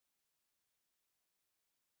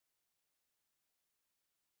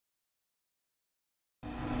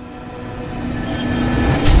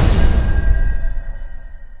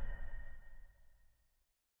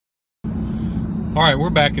All right, we're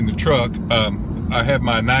back in the truck. I have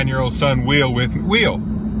my 9-year-old son, Will, with me. Will,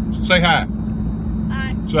 say hi.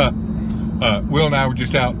 Hi. What's up? Will and I were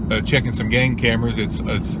just out checking some game cameras.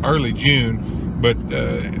 It's early June, but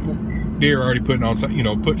deer are already putting on some,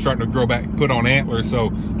 starting to grow back, put on antlers.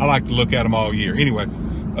 So I like to look at them all year. Anyway,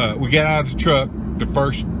 we got out of the truck, the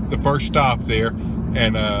first stop there,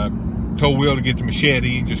 and told Will to get the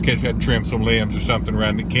machete and just catch that, trim some limbs or something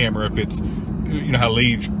around the camera if it's, how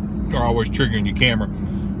leaves are always triggering your camera.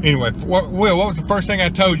 Anyway, Will, what was the first thing I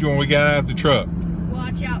told you when we got out of the truck?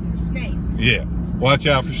 Watch out for snakes. Yeah, watch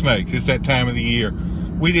out for snakes. It's that time of the year.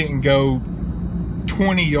 We didn't go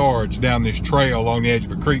 20 yards down this trail along the edge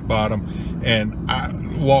of a creek bottom, and I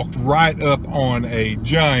walked right up on a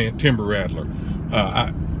giant timber rattler.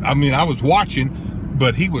 I mean, I was watching,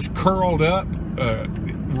 but he was curled up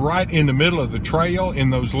right in the middle of the trail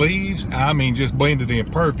in those leaves. I mean, just blended in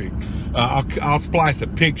perfect. I'll splice a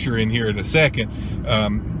picture in here in a second.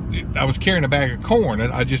 I was carrying a bag of corn.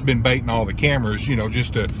 I just been baiting all the cameras,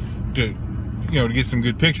 just to get some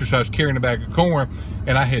good pictures. So I was carrying a bag of corn,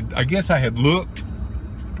 and I guess I had looked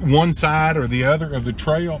one side or the other of the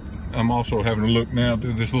trail. I'm also having a look now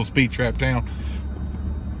through this little speed trap town.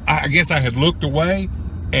 I guess I had looked away,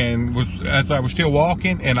 and as I was still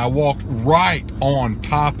walking, and I walked right on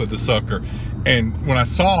top of the sucker. And when I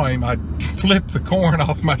saw him, I flipped the corn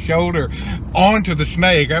off my shoulder onto the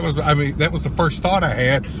snake. That was the first thought I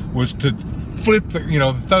had, was to flip throw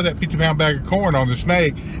that 50-pound bag of corn on the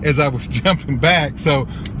snake as I was jumping back. So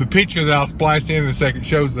the picture that I'll splice in a second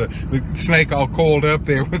shows the snake all coiled up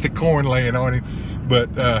there with the corn laying on him.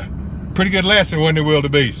 But pretty good lesson, wasn't it, Will the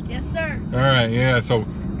Beast? Yes, sir. All right, yeah. So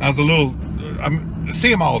I was I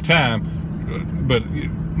see him all the time, but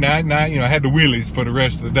now I had the willies for the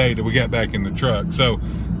rest of the day till we got back in the truck. So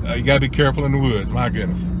you gotta be careful in the woods. My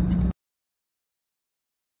goodness.